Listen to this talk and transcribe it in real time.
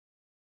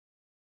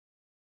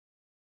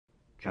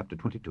Chapter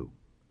 22.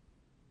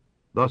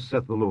 Thus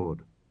saith the Lord,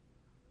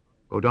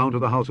 Go down to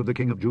the house of the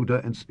king of Judah,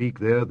 and speak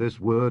there this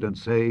word, and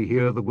say,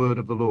 Hear the word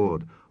of the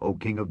Lord, O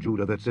king of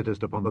Judah, that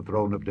sittest upon the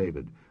throne of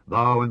David,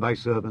 thou and thy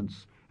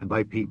servants, and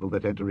thy people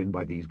that enter in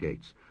by these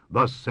gates.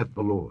 Thus saith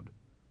the Lord,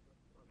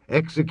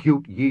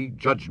 Execute ye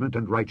judgment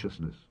and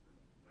righteousness,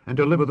 and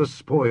deliver the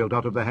spoiled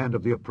out of the hand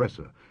of the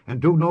oppressor,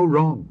 and do no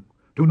wrong,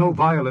 do no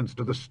violence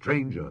to the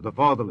stranger, the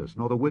fatherless,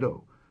 nor the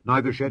widow,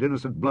 neither shed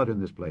innocent blood in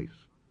this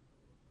place.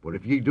 For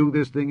if ye do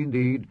this thing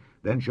indeed,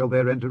 then shall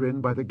there enter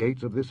in by the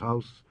gates of this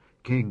house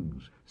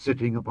kings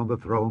sitting upon the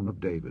throne of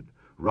David,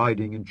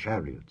 riding in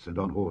chariots and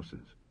on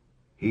horses,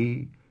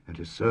 he and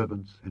his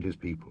servants and his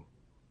people.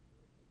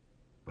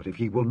 But if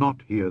ye will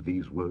not hear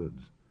these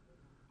words,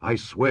 I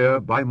swear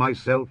by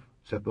myself,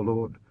 saith the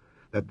Lord,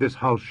 that this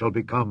house shall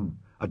become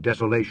a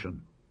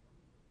desolation.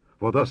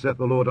 For thus saith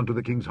the Lord unto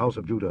the king's house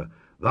of Judah,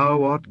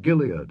 Thou art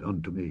Gilead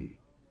unto me,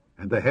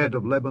 and the head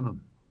of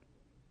Lebanon.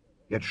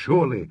 Yet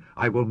surely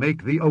I will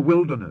make thee a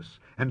wilderness,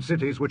 and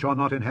cities which are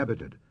not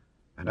inhabited.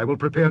 And I will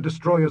prepare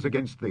destroyers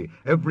against thee,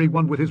 every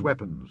one with his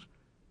weapons.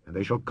 And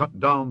they shall cut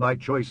down thy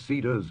choice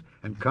cedars,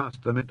 and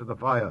cast them into the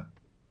fire.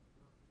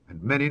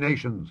 And many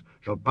nations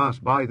shall pass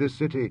by this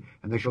city,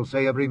 and they shall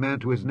say every man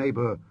to his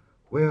neighbor,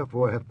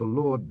 Wherefore hath the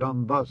Lord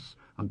done thus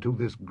unto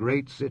this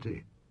great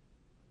city?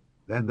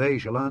 Then they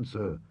shall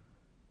answer,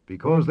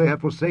 Because they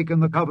have forsaken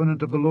the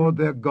covenant of the Lord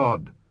their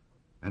God,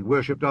 and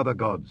worshipped other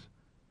gods,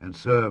 and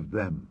served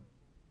them.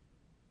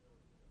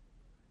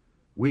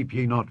 Weep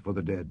ye not for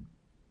the dead,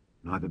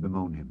 neither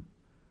bemoan him.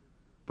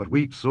 But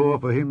weep sore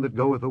for him that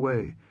goeth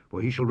away,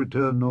 for he shall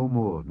return no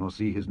more, nor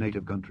see his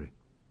native country.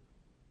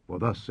 For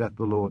thus saith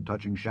the Lord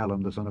touching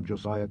Shallum the son of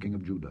Josiah king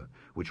of Judah,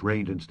 which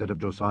reigned instead of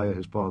Josiah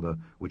his father,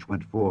 which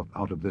went forth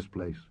out of this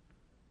place.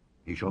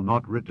 He shall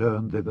not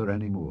return thither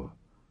any more,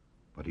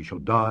 but he shall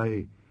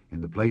die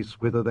in the place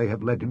whither they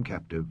have led him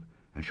captive,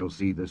 and shall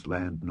see this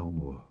land no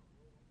more.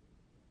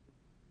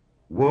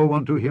 Woe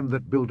unto him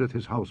that buildeth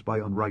his house by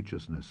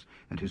unrighteousness,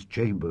 and his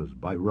chambers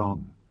by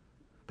wrong,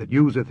 that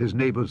useth his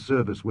neighbour's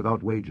service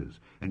without wages,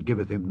 and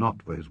giveth him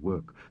not for his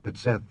work, that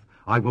saith,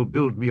 I will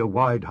build me a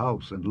wide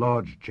house and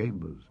large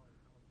chambers,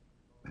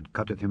 and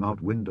cutteth him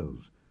out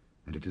windows,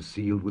 and it is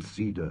sealed with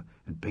cedar,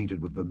 and painted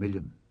with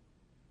vermilion.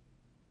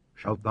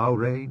 Shalt thou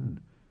reign,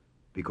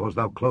 because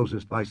thou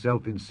closest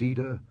thyself in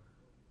cedar?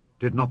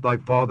 Did not thy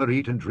father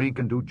eat and drink,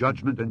 and do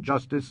judgment and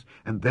justice,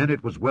 and then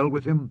it was well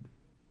with him?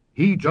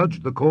 He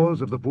judged the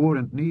cause of the poor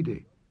and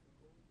needy.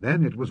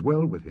 Then it was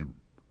well with him.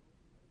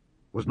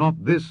 Was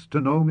not this to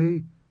know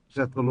me,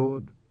 saith the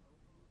Lord?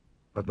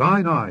 But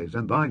thine eyes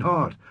and thine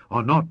heart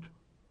are not,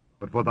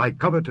 but for thy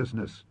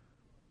covetousness,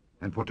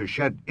 and for to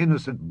shed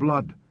innocent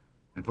blood,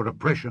 and for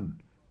oppression,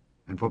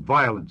 and for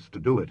violence to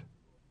do it.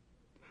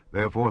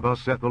 Therefore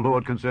thus saith the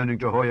Lord concerning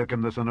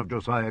Jehoiakim the son of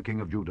Josiah king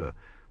of Judah,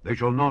 They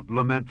shall not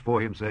lament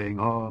for him,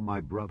 saying, Ah,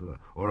 my brother,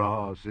 or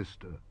Ah,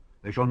 sister.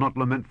 They shall not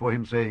lament for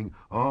him, saying,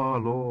 Ah,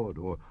 Lord,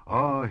 or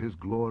Ah, his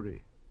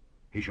glory.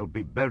 He shall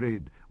be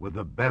buried with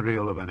the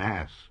burial of an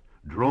ass,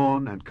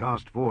 drawn and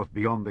cast forth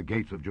beyond the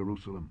gates of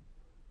Jerusalem.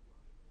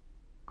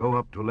 Go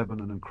up to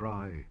Lebanon and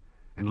cry,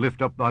 and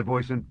lift up thy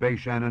voice in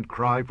Bashan, and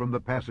cry from the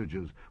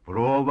passages, for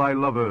all thy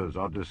lovers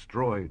are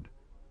destroyed.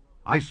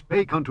 I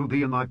spake unto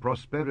thee in thy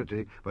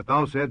prosperity, but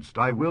thou saidst,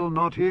 I will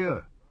not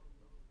hear.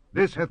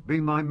 This hath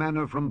been thy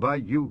manner from thy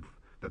youth,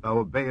 that thou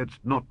obeyedst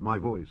not my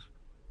voice.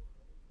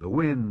 The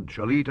wind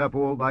shall eat up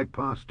all thy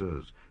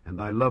pastors, and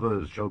thy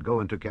lovers shall go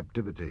into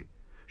captivity.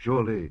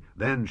 Surely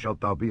then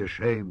shalt thou be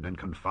ashamed and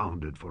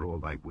confounded for all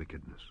thy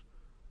wickedness.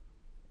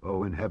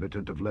 O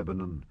inhabitant of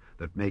Lebanon,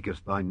 that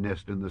makest thy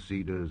nest in the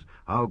cedars,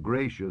 how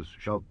gracious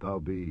shalt thou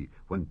be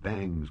when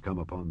pangs come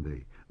upon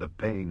thee, the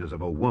pain as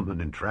of a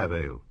woman in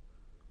travail.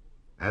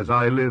 As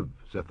I live,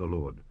 saith the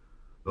Lord,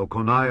 though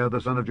Coniah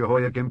the son of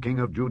Jehoiakim king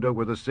of Judah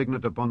were the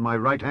signet upon my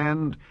right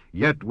hand,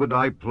 yet would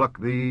I pluck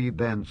thee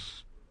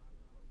thence.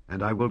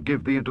 And I will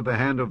give thee into the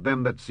hand of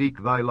them that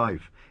seek thy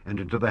life, and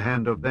into the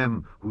hand of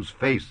them whose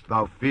face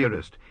thou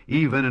fearest,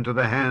 even into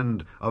the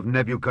hand of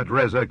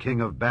Nebuchadrezzar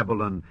king of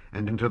Babylon,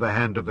 and into the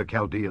hand of the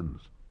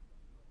Chaldeans.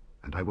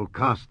 And I will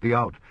cast thee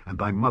out, and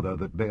thy mother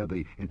that bare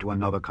thee, into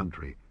another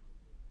country,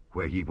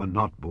 where ye were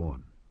not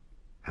born,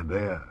 and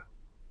there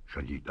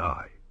shall ye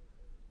die.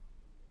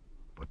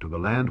 But to the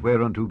land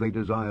whereunto they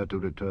desire to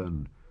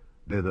return,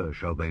 thither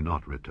shall they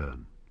not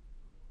return.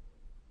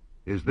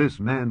 Is this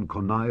man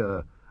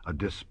Coniah a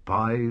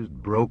despised,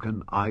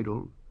 broken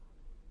idol?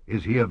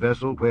 Is he a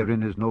vessel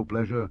wherein is no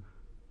pleasure?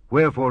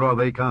 Wherefore are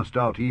they cast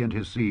out, he and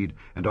his seed,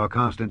 and are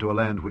cast into a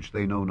land which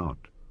they know not?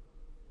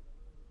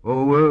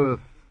 O earth,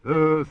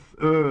 earth,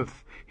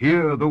 earth,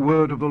 hear the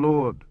word of the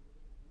Lord.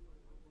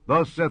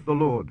 Thus saith the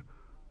Lord,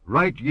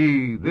 Write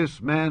ye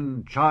this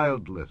man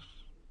childless,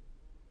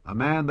 a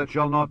man that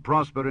shall not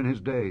prosper in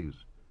his days.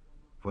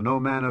 For no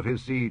man of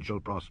his seed shall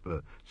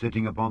prosper,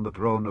 sitting upon the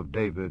throne of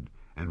David,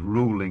 and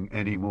ruling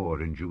any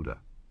more in Judah.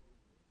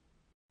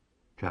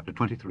 Chapter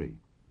 23.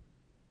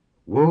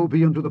 Woe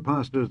be unto the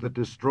pastors that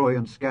destroy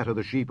and scatter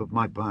the sheep of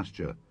my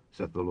pasture,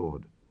 saith the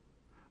Lord.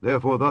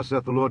 Therefore thus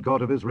saith the Lord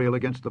God of Israel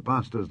against the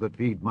pastors that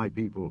feed my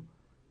people.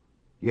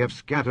 Ye have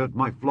scattered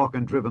my flock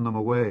and driven them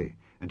away,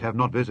 and have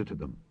not visited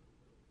them.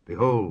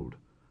 Behold,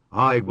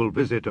 I will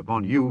visit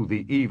upon you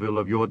the evil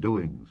of your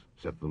doings,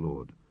 saith the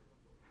Lord.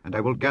 And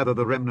I will gather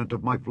the remnant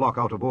of my flock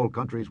out of all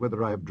countries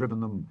whither I have driven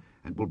them,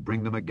 and will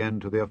bring them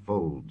again to their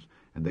folds,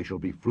 and they shall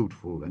be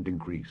fruitful and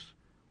increase.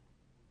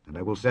 And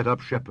I will set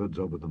up shepherds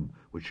over them,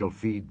 which shall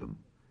feed them,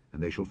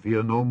 and they shall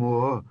fear no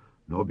more,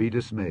 nor be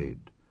dismayed,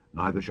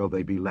 neither shall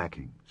they be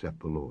lacking, saith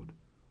the Lord.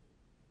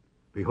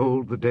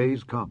 Behold, the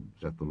days come,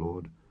 saith the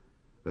Lord,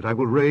 that I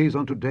will raise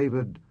unto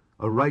David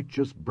a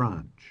righteous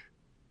branch,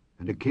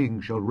 and a king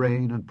shall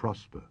reign and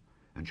prosper,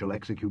 and shall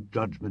execute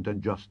judgment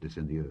and justice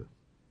in the earth.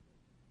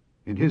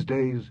 In his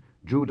days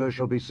Judah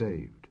shall be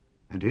saved,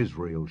 and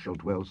Israel shall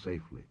dwell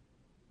safely.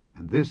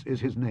 And this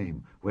is his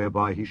name,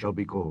 whereby he shall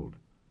be called,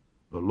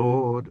 the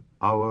Lord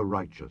our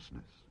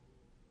righteousness.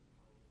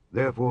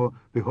 Therefore,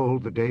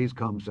 behold, the days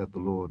come, saith the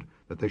Lord,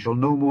 that they shall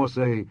no more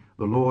say,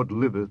 The Lord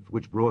liveth,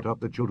 which brought up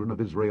the children of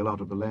Israel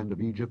out of the land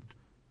of Egypt,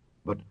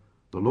 but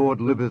the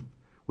Lord liveth,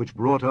 which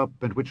brought up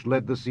and which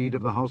led the seed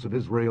of the house of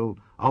Israel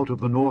out of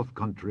the north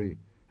country,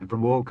 and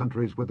from all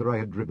countries whither I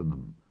had driven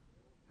them,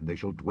 and they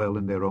shall dwell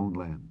in their own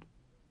land.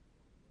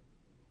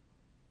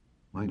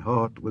 Mine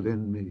heart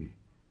within me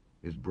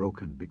is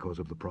broken because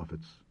of the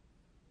prophets.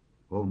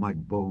 All my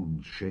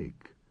bones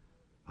shake.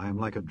 I am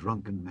like a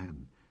drunken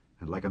man,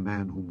 and like a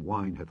man whom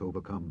wine hath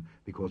overcome,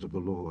 because of the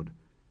Lord,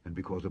 and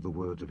because of the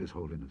words of his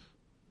holiness.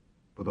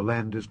 For the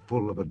land is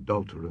full of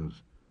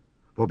adulterers.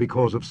 For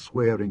because of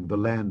swearing the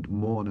land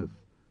mourneth.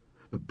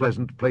 The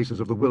pleasant places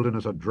of the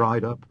wilderness are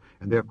dried up,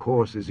 and their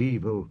course is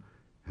evil,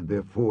 and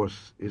their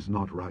force is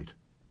not right.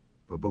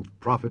 For both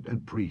prophet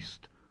and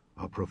priest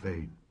are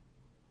profane.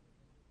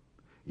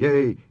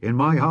 Yea, in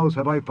my house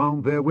have I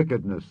found their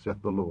wickedness,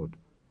 saith the Lord.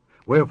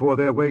 Wherefore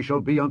their way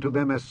shall be unto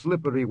them as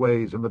slippery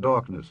ways in the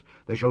darkness.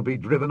 They shall be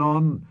driven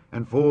on,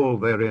 and fall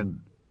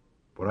therein.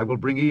 For I will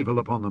bring evil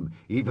upon them,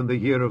 even the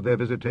year of their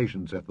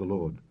visitation, saith the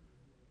Lord.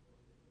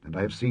 And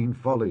I have seen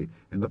folly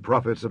in the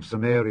prophets of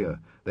Samaria.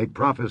 They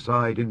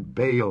prophesied in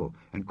Baal,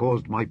 and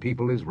caused my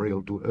people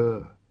Israel to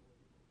err.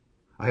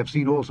 I have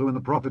seen also in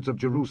the prophets of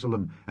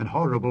Jerusalem an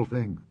horrible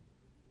thing.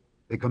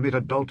 They commit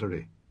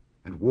adultery,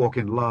 and walk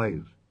in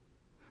lies.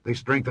 They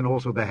strengthen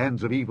also the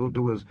hands of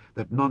evildoers,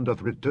 that none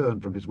doth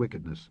return from his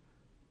wickedness.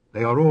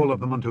 They are all of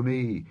them unto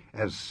me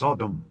as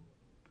Sodom,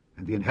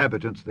 and the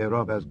inhabitants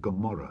thereof as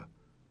Gomorrah.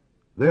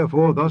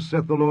 Therefore thus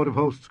saith the Lord of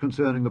hosts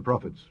concerning the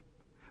prophets,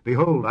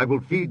 Behold, I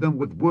will feed them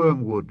with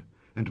wormwood,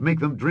 and make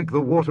them drink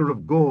the water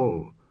of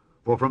gall.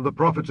 For from the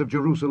prophets of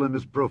Jerusalem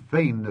is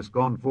profaneness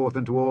gone forth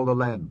into all the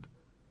land.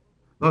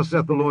 Thus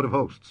saith the Lord of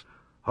hosts,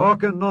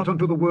 Hearken not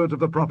unto the words of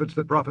the prophets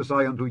that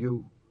prophesy unto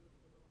you.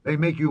 They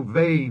make you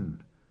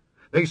vain.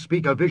 They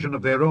speak a vision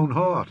of their own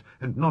heart,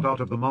 and not out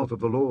of the mouth of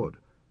the Lord.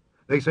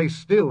 They say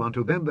still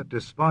unto them that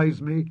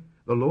despise me,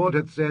 The Lord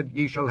hath said,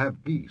 Ye shall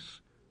have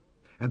peace.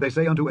 And they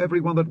say unto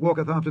every one that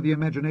walketh after the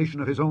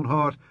imagination of his own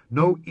heart,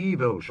 No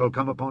evil shall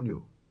come upon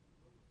you.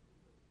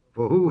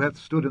 For who hath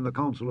stood in the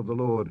counsel of the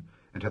Lord,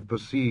 and hath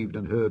perceived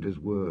and heard his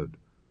word?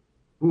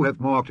 Who hath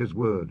marked his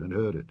word, and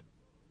heard it?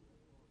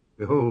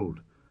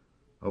 Behold,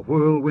 a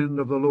whirlwind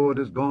of the Lord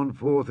is gone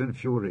forth in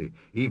fury,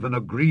 even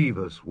a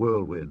grievous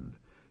whirlwind.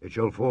 It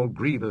shall fall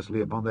grievously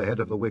upon the head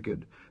of the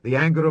wicked. The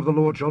anger of the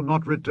Lord shall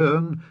not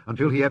return,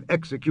 until he have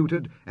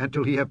executed, and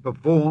till he have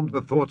performed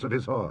the thoughts of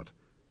his heart.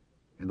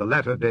 In the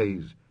latter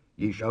days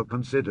ye shall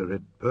consider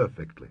it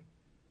perfectly.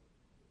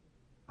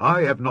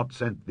 I have not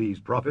sent these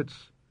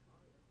prophets,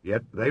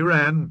 yet they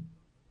ran.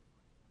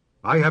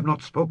 I have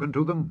not spoken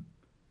to them,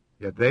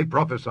 yet they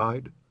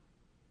prophesied.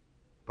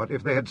 But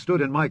if they had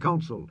stood in my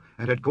counsel,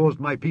 and had caused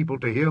my people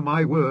to hear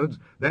my words,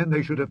 then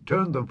they should have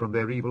turned them from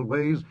their evil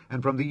ways,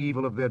 and from the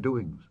evil of their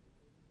doings.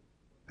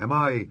 Am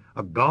I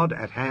a God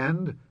at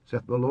hand,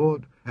 saith the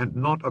Lord, and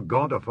not a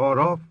God afar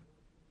off?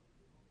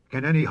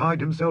 Can any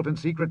hide himself in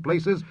secret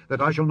places,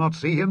 that I shall not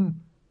see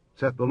him,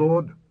 saith the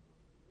Lord?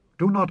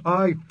 Do not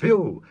I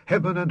fill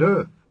heaven and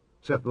earth,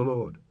 saith the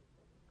Lord?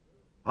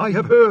 I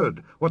have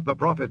heard what the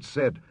prophets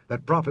said,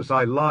 that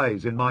prophesy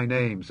lies in my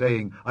name,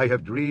 saying, I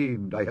have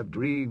dreamed, I have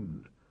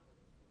dreamed.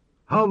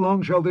 How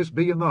long shall this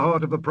be in the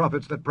heart of the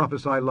prophets that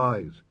prophesy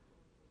lies?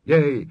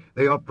 Yea,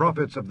 they are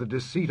prophets of the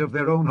deceit of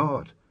their own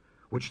heart,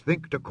 which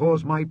think to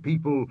cause my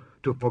people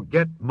to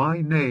forget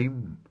my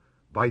name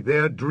by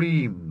their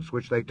dreams,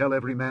 which they tell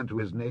every man to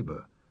his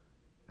neighbor,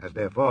 as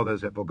their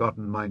fathers have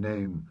forgotten my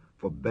name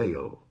for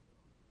Baal.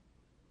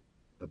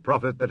 The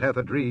prophet that hath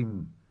a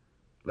dream,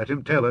 let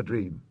him tell a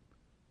dream,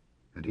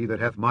 and he that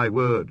hath my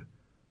word,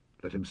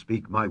 let him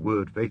speak my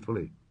word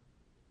faithfully.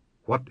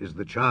 What is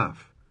the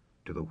chaff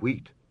to the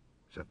wheat,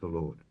 saith the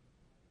Lord?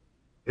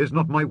 Is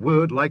not my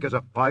word like as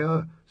a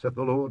fire, saith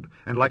the Lord,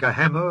 and like a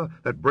hammer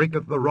that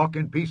breaketh the rock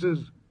in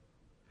pieces?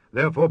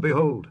 Therefore,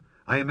 behold,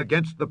 I am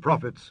against the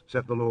prophets,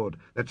 saith the Lord,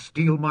 that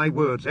steal my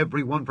words,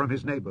 every one from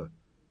his neighbor.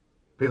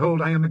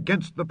 Behold, I am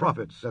against the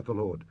prophets, saith the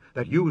Lord,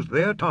 that use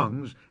their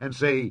tongues, and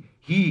say,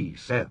 He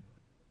saith.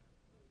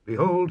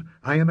 Behold,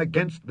 I am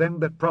against them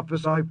that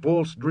prophesy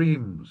false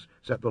dreams,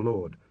 saith the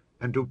Lord,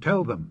 and do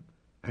tell them,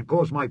 and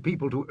cause my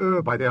people to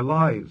err by their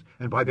lies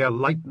and by their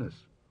lightness.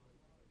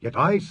 Yet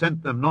I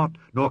sent them not,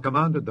 nor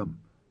commanded them.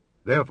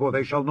 Therefore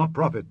they shall not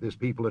profit this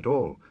people at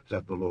all,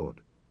 saith the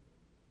Lord.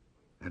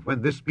 And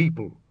when this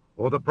people,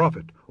 or the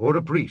prophet, or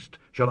a priest,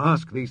 shall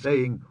ask thee,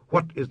 saying,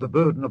 What is the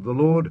burden of the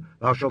Lord?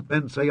 Thou shalt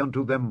then say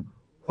unto them,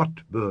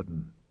 What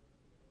burden?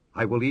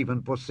 I will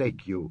even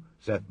forsake you,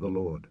 saith the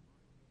Lord.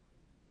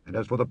 And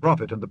as for the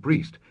prophet and the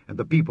priest, and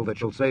the people that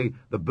shall say,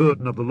 The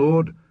burden of the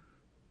Lord,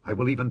 I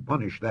will even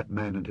punish that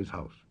man and his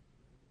house.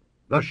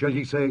 Thus shall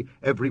ye say,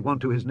 every one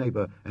to his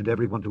neighbor, and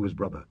every one to his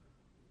brother,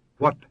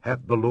 What hath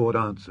the Lord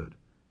answered?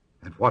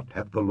 And what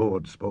hath the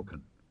Lord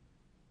spoken?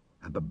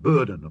 And the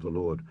burden of the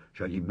Lord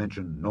shall ye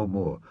mention no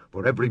more,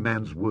 for every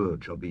man's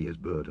word shall be his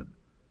burden.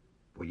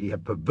 For ye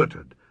have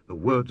perverted the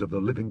words of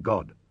the living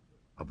God,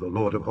 of the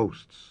Lord of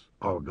hosts,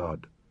 our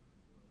God.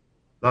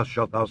 Thus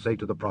shalt thou say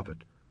to the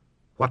prophet,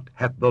 What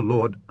hath the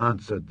Lord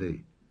answered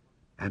thee?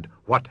 And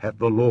what hath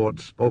the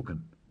Lord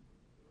spoken?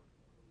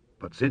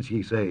 But since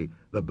ye say,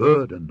 The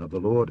burden of the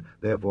Lord,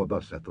 therefore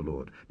thus saith the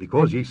Lord,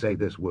 because ye say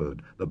this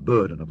word, the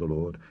burden of the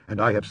Lord, and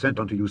I have sent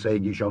unto you,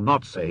 saying, Ye shall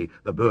not say,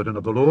 the burden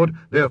of the Lord,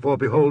 therefore,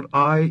 behold,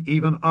 I,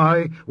 even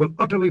I, will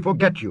utterly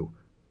forget you,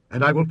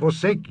 and I will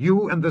forsake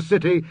you and the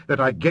city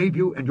that I gave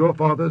you and your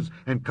fathers,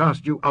 and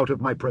cast you out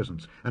of my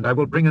presence, and I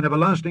will bring an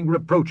everlasting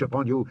reproach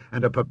upon you,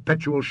 and a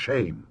perpetual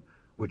shame,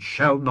 which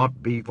shall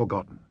not be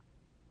forgotten.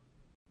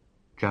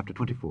 Chapter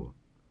 24.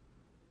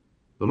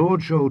 The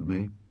Lord showed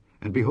me,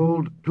 and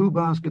behold, 2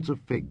 baskets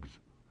of figs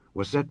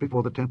were set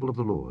before the temple of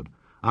the Lord,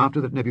 after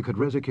that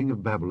Nebuchadrezzar king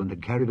of Babylon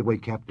had carried away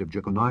captive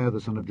Jeconiah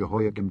the son of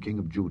Jehoiakim king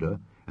of Judah,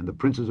 and the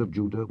princes of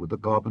Judah with the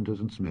carpenters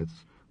and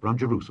smiths from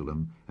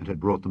Jerusalem, and had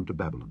brought them to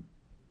Babylon.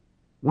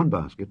 1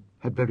 basket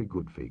had very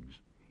good figs,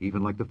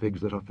 even like the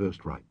figs that are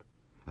first ripe,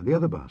 and the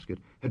other basket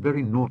had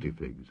very naughty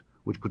figs,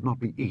 which could not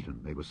be eaten,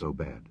 they were so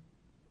bad.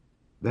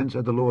 Then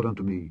said the Lord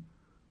unto me,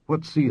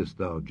 What seest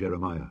thou,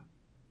 Jeremiah?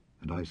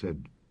 And I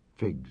said,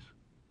 Figs.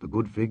 The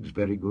good figs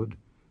very good,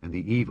 and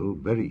the evil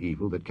very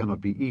evil, that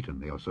cannot be eaten,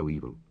 they are so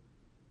evil.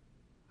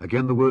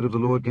 Again the word of the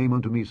Lord came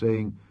unto me,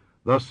 saying,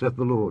 Thus saith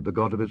the Lord, the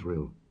God of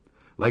Israel,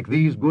 Like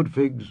these good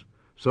figs,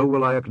 so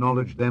will I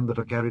acknowledge them that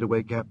are carried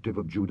away captive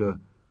of Judah,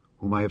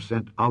 whom I have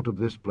sent out of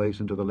this place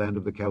into the land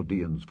of the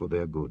Chaldeans for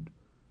their good.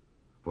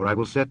 For I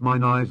will set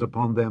mine eyes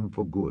upon them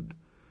for good,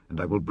 and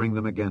I will bring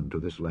them again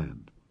to this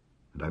land.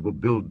 And I will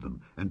build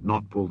them, and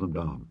not pull them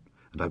down,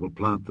 and I will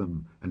plant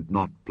them, and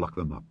not pluck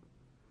them up.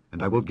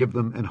 And I will give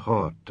them an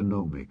heart to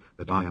know me,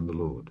 that I am the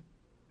Lord.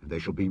 And they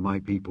shall be my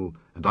people,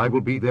 and I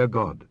will be their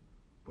God,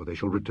 for they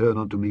shall return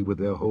unto me with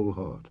their whole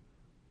heart.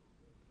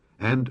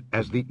 And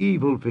as the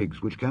evil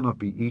figs which cannot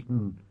be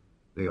eaten,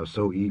 they are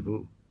so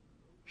evil.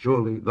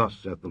 Surely thus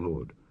saith the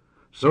Lord,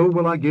 So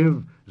will I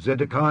give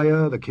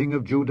Zedekiah the king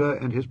of Judah,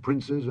 and his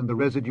princes, and the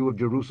residue of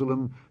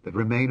Jerusalem that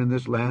remain in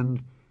this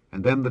land,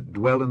 and them that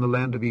dwell in the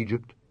land of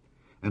Egypt,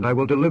 and I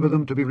will deliver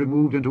them to be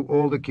removed into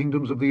all the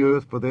kingdoms of the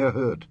earth for their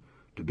hurt,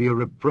 to be a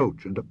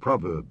reproach and a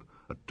proverb,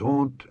 a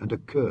taunt and a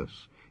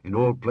curse, in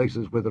all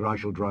places whither I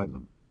shall drive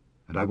them.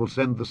 And I will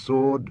send the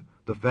sword,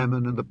 the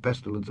famine, and the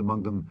pestilence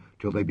among them,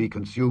 till they be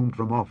consumed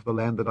from off the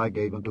land that I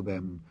gave unto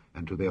them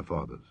and to their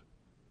fathers.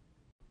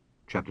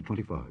 Chapter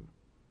 25.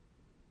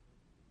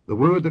 The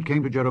word that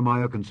came to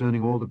Jeremiah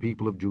concerning all the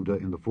people of Judah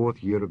in the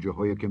 4th year of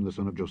Jehoiakim the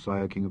son of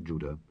Josiah king of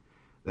Judah,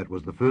 that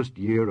was the 1st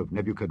year of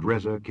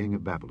Nebuchadrezzar king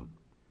of Babylon,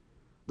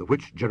 the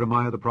which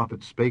Jeremiah the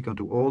prophet spake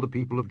unto all the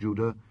people of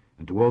Judah,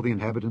 and to all the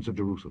inhabitants of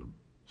Jerusalem,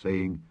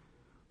 saying,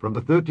 From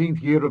the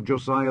 13th year of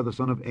Josiah the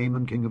son of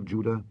Amon king of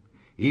Judah,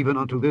 even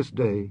unto this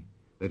day,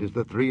 that is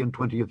the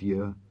 23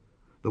 year,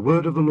 the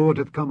word of the Lord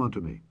hath come unto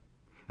me,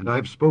 and I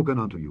have spoken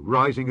unto you,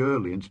 rising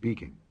early and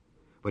speaking,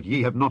 but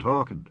ye have not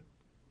hearkened.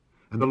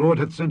 And the Lord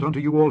hath sent unto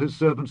you all his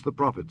servants the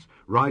prophets,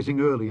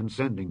 rising early and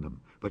sending them,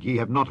 but ye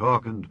have not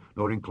hearkened,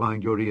 nor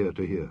inclined your ear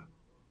to hear.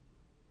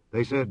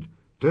 They said,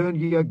 Turn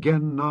ye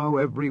again now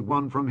every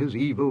one from his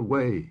evil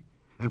way,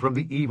 and from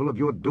the evil of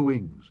your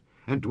doings,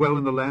 and dwell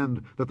in the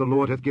land that the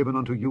Lord hath given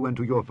unto you and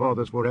to your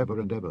fathers for ever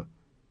and ever.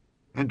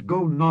 And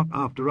go not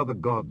after other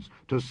gods,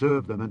 to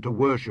serve them and to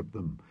worship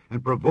them,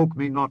 and provoke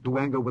me not to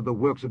anger with the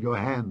works of your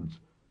hands,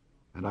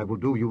 and I will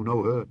do you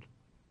no hurt.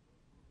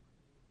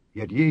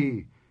 Yet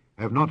ye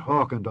have not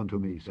hearkened unto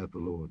me, saith the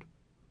Lord,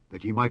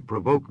 that ye might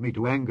provoke me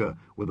to anger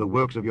with the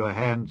works of your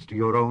hands to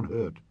your own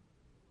hurt.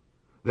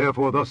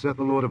 Therefore thus saith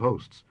the Lord of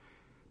hosts,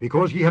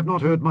 Because ye have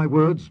not heard my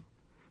words,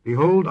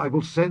 behold, I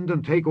will send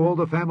and take all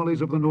the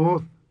families of the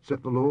north,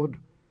 saith the Lord,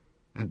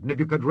 and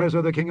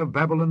Nebuchadrezzar the king of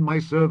Babylon my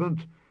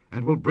servant,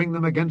 and will bring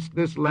them against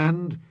this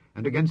land,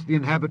 and against the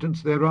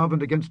inhabitants thereof,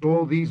 and against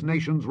all these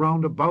nations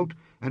round about,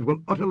 and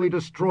will utterly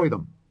destroy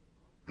them,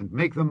 and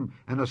make them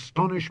an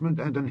astonishment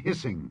and an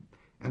hissing,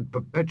 and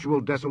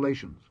perpetual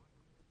desolations.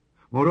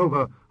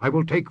 Moreover, I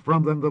will take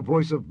from them the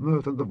voice of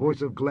mirth and the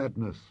voice of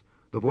gladness,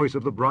 the voice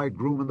of the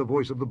bridegroom and the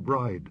voice of the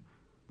bride,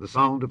 the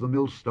sound of the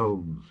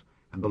millstones,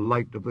 and the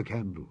light of the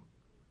candle.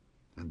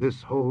 And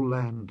this whole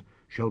land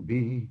shall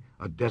be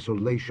a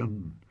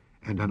desolation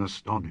and an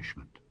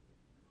astonishment.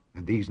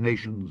 And these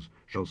nations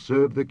shall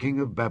serve the king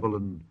of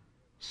Babylon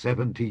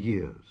 70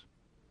 years.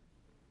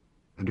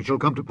 And it shall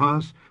come to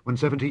pass, when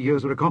 70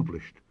 years are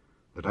accomplished,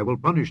 that I will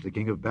punish the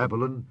king of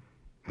Babylon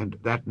and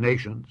that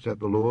nation, saith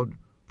the Lord,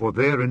 for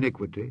their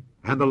iniquity,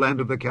 and the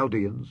land of the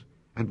Chaldeans,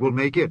 and will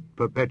make it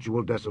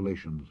perpetual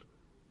desolations.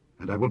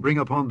 And I will bring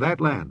upon that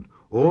land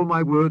all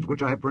my words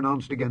which I have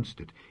pronounced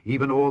against it,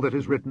 even all that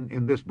is written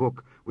in this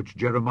book which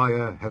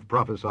Jeremiah hath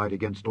prophesied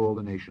against all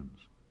the nations.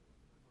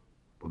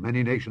 For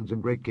many nations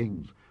and great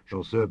kings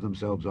shall serve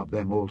themselves of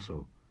them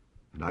also,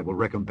 and I will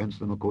recompense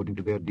them according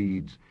to their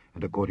deeds,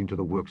 and according to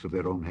the works of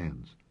their own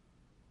hands.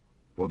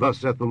 For thus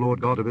saith the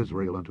Lord God of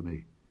Israel unto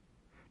me,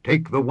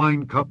 Take the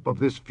wine cup of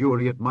this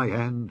fury at my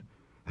hand,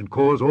 and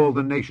cause all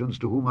the nations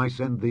to whom I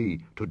send thee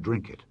to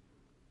drink it.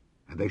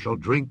 And they shall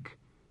drink,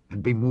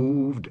 and be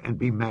moved, and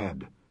be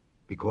mad,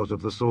 because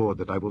of the sword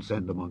that I will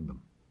send among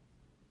them.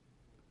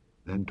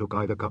 Then took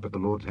I the cup at the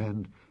Lord's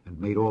hand, and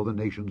made all the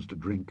nations to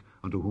drink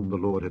unto whom the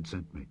Lord had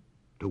sent me,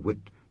 to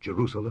wit,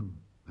 Jerusalem,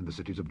 and the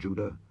cities of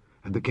Judah,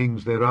 and the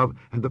kings thereof,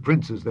 and the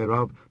princes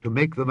thereof, to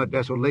make them a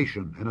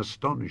desolation, and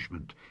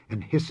astonishment,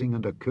 and hissing,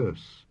 and a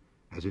curse,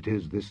 as it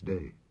is this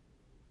day.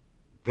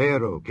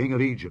 Pharaoh, king of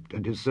Egypt,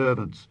 and his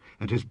servants,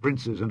 and his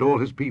princes, and all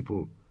his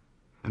people,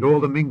 and all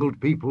the mingled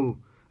people,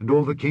 and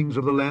all the kings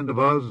of the land of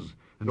Uz,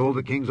 and all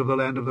the kings of the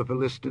land of the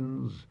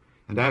Philistines,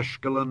 and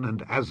Ashkelon,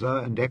 and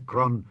Azzah, and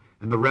Ekron,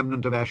 and the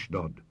remnant of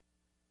Ashdod,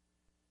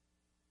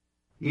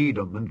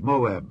 Edom, and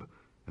Moab,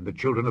 and the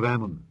children of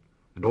Ammon,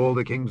 and all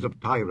the kings of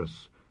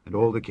Tyrus, and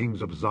all the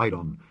kings of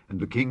Zidon,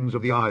 and the kings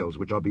of the isles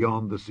which are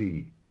beyond the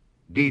sea,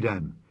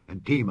 Dedan,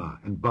 and Tema,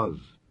 and Buz,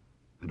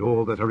 and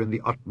all that are in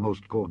the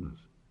utmost corners,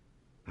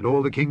 and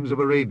all the kings of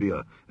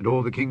Arabia, and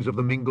all the kings of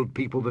the mingled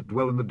people that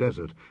dwell in the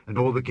desert, and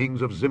all the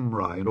kings of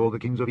Zimri, and all the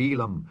kings of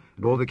Elam,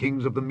 and all the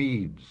kings of the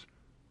Medes,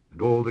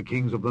 and all the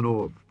kings of the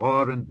north,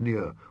 far and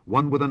near,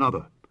 one with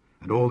another,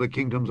 and all the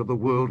kingdoms of the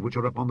world which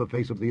are upon the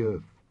face of the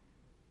earth.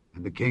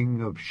 And the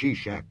king of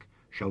Shishak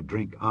shall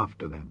drink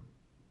after them.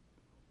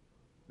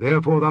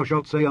 Therefore thou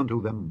shalt say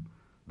unto them,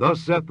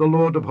 Thus saith the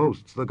Lord of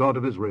hosts, the God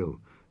of Israel,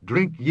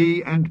 Drink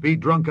ye and be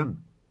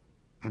drunken,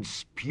 and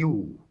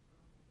spew,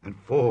 and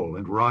fall,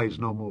 and rise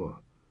no more,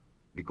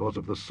 because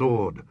of the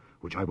sword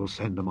which I will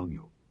send among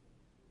you.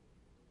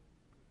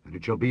 And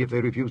it shall be, if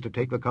they refuse to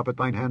take the cup at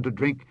thine hand to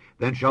drink,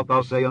 then shalt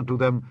thou say unto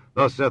them,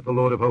 Thus saith the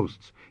Lord of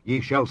hosts, Ye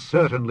shall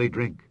certainly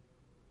drink.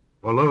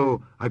 For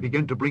lo, I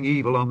begin to bring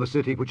evil on the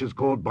city which is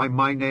called by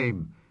my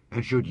name,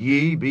 and should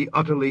ye be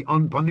utterly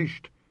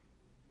unpunished?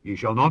 Ye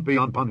shall not be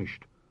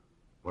unpunished,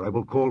 for I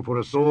will call for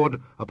a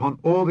sword upon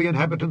all the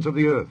inhabitants of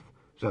the earth,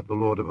 saith the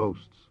Lord of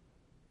hosts.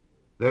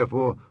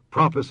 Therefore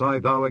prophesy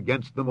thou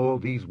against them all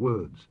these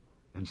words,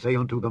 and say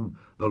unto them,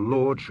 The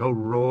Lord shall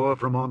roar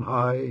from on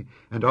high,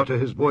 and utter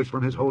his voice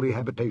from his holy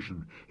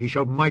habitation. He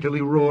shall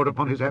mightily roar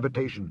upon his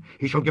habitation.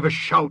 He shall give a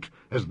shout,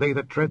 as they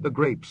that tread the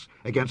grapes,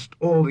 against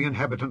all the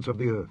inhabitants of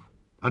the earth.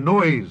 A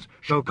noise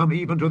shall come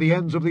even to the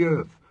ends of the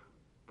earth.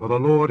 For the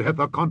Lord hath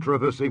a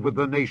controversy with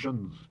the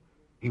nations.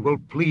 He will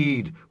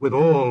plead with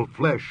all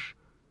flesh.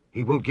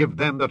 He will give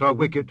them that are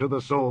wicked to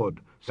the sword,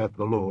 saith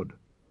the Lord.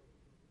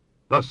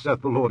 Thus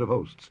saith the Lord of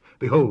hosts,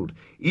 Behold,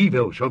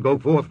 evil shall go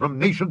forth from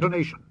nation to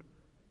nation,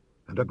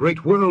 and a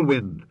great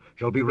whirlwind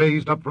shall be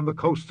raised up from the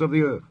coasts of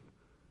the earth.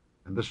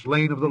 And the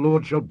slain of the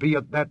Lord shall be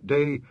at that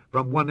day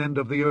from one end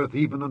of the earth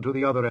even unto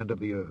the other end of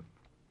the earth.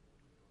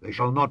 They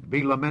shall not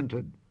be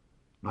lamented,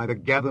 neither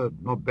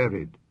gathered nor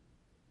buried.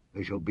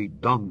 They shall be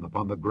dung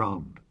upon the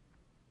ground.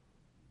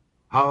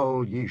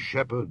 Howl, ye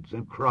shepherds,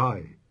 and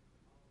cry,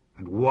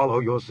 and wallow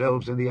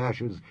yourselves in the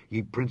ashes,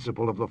 ye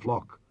principal of the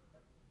flock.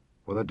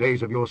 For the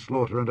days of your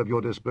slaughter and of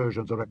your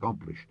dispersions are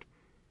accomplished,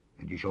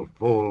 and ye shall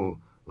fall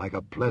like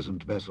a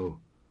pleasant vessel.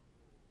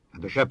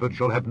 And the shepherd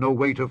shall have no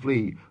way to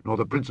flee, nor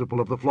the principal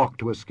of the flock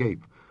to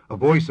escape. A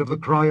voice of the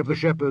cry of the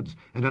shepherds,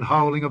 and an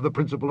howling of the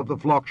principal of the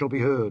flock shall be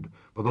heard,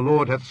 for the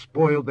Lord hath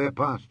spoiled their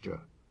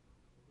pasture.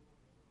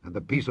 And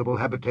the peaceable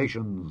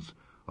habitations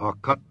are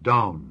cut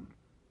down,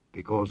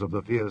 because of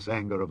the fierce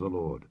anger of the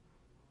Lord.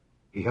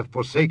 He hath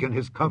forsaken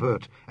his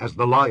covert as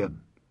the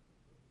lion,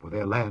 for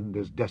their land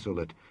is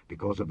desolate,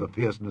 because of the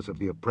fierceness of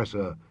the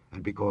oppressor,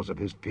 and because of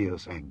his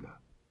fierce anger.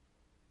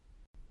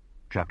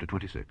 Chapter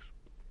 26.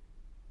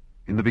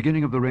 In the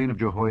beginning of the reign of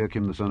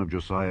Jehoiakim the son of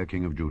Josiah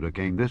king of Judah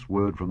came this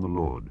word from the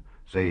Lord,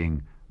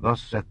 saying,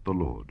 Thus saith the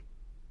Lord,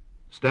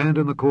 Stand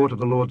in the court of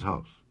the Lord's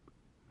house,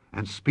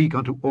 and speak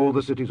unto all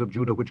the cities of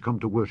Judah which come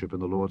to worship in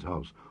the Lord's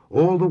house,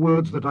 all the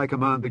words that I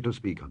command thee to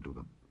speak unto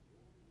them.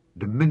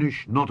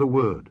 Diminish not a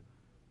word.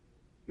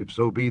 If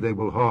so be they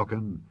will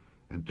hearken,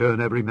 and turn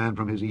every man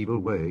from his evil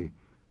way,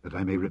 that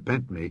I may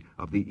repent me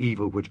of the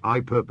evil which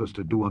I purpose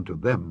to do unto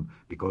them,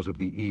 because of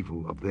the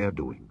evil of their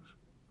doings.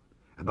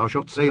 And thou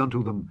shalt say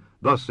unto them,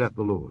 Thus saith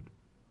the Lord,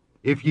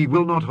 If ye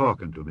will not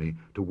hearken to me,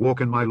 to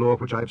walk in my law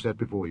which I have set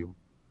before you,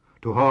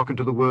 to hearken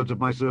to the words of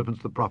my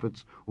servants the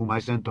prophets, whom I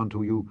sent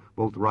unto you,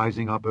 both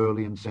rising up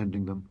early and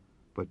sending them,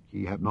 but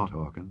ye have not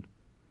hearkened,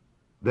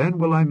 Then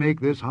will I make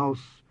this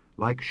house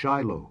like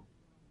Shiloh,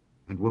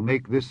 and will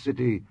make this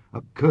city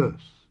a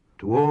curse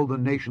to all the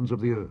nations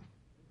of the earth.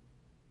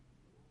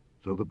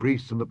 So the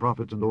priests and the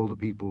prophets and all the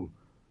people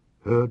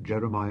heard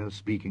Jeremiah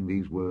speaking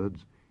these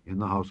words in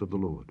the house of the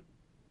Lord.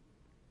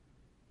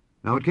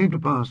 Now it came to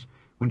pass,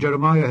 when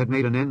Jeremiah had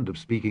made an end of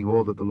speaking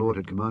all that the Lord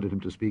had commanded him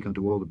to speak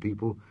unto all the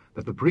people,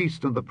 that the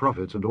priests and the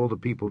prophets and all the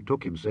people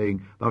took him,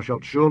 saying, Thou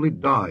shalt surely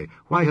die.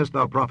 Why hast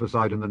thou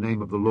prophesied in the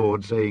name of the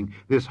Lord, saying,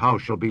 This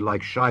house shall be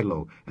like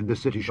Shiloh, and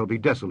this city shall be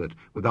desolate,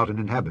 without an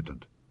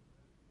inhabitant?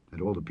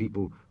 And all the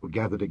people were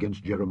gathered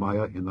against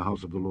Jeremiah in the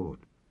house of the Lord.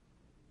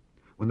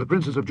 When the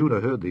princes of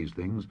Judah heard these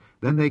things,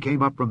 then they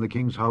came up from the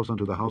king's house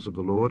unto the house of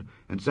the Lord,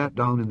 and sat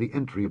down in the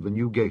entry of the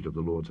new gate of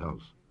the Lord's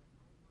house.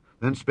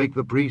 Then spake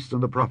the priests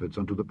and the prophets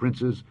unto the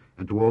princes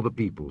and to all the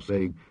people,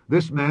 saying,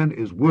 This man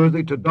is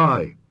worthy to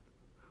die,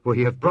 for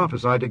he hath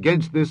prophesied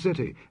against this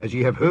city, as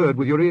ye have heard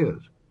with your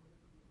ears.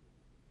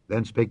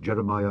 Then spake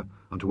Jeremiah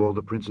unto all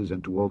the princes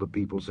and to all the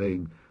people,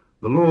 saying,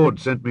 The Lord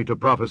sent me to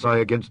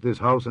prophesy against this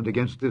house and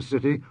against this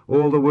city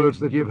all the words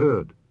that ye have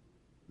heard.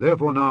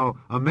 Therefore now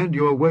amend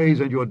your ways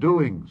and your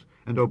doings,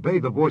 and obey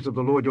the voice of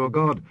the Lord your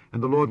God,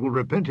 and the Lord will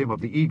repent him of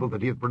the evil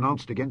that he hath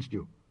pronounced against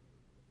you.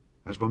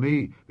 As for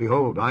me,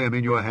 behold, I am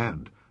in your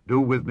hand.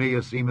 Do with me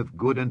as seemeth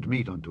good and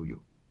meet unto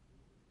you.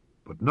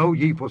 But know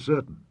ye for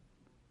certain,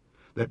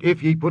 that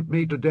if ye put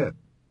me to death,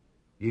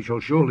 ye shall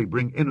surely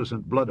bring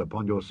innocent blood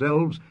upon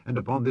yourselves, and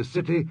upon this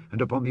city,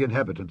 and upon the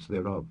inhabitants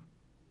thereof.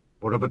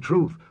 For of a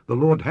truth the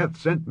Lord hath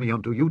sent me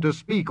unto you to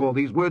speak all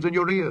these words in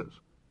your ears.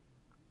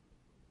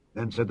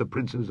 Then said the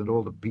princes and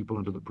all the people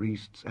unto the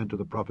priests and to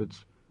the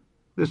prophets,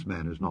 This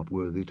man is not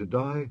worthy to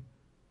die,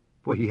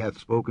 for he hath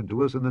spoken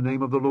to us in the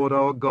name of the Lord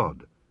our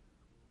God.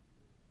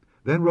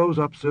 Then rose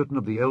up certain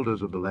of the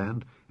elders of the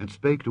land, and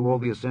spake to all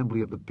the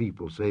assembly of the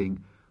people,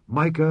 saying,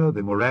 Micah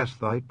the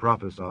Morasthite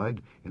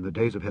prophesied in the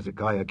days of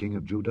Hezekiah king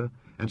of Judah,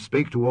 and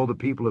spake to all the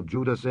people of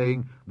Judah,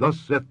 saying, Thus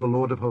saith the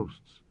Lord of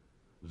hosts,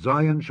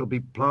 Zion shall be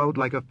plowed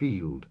like a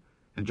field,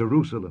 and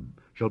Jerusalem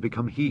shall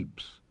become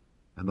heaps,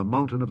 and the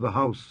mountain of the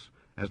house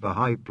as the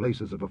high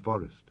places of a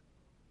forest.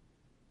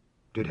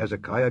 Did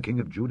Hezekiah king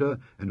of Judah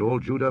and all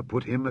Judah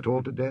put him at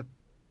all to death?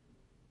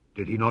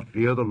 Did he not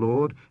fear the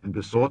Lord, and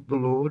besought the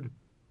Lord?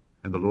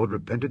 And the Lord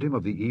repented him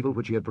of the evil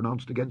which he had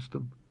pronounced against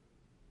them?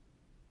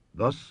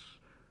 Thus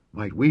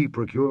might we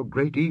procure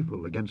great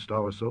evil against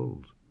our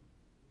souls.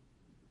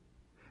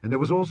 And there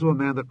was also a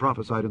man that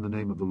prophesied in the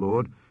name of the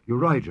Lord,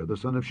 Urijah the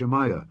son of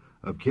Shemaiah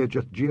of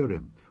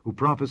Kirjath-jearim, who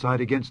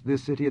prophesied against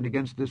this city and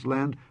against this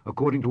land,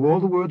 according to all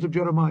the words of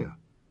Jeremiah.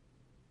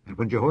 And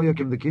when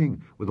Jehoiakim the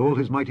king, with all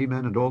his mighty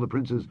men and all the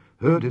princes,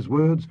 heard his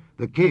words,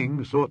 the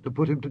king sought to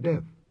put him to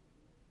death.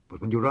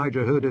 But when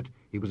Urijah heard it,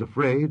 he was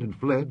afraid, and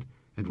fled,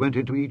 and went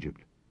into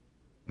Egypt.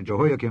 And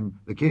Jehoiakim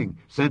the king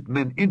sent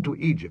men into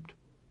Egypt,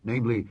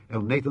 namely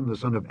Elnathan the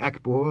son of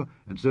Achbor,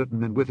 and certain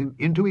men with him,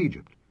 into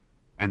Egypt.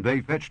 And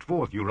they fetched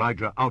forth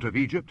Urijah out of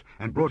Egypt,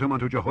 and brought him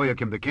unto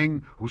Jehoiakim the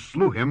king, who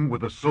slew him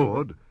with a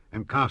sword,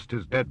 and cast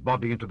his dead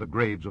body into the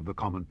graves of the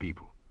common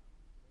people.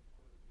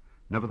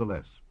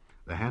 Nevertheless,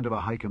 the hand of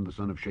Ahikam the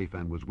son of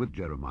Shaphan was with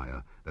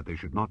Jeremiah, that they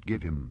should not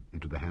give him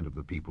into the hand of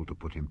the people to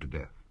put him to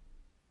death.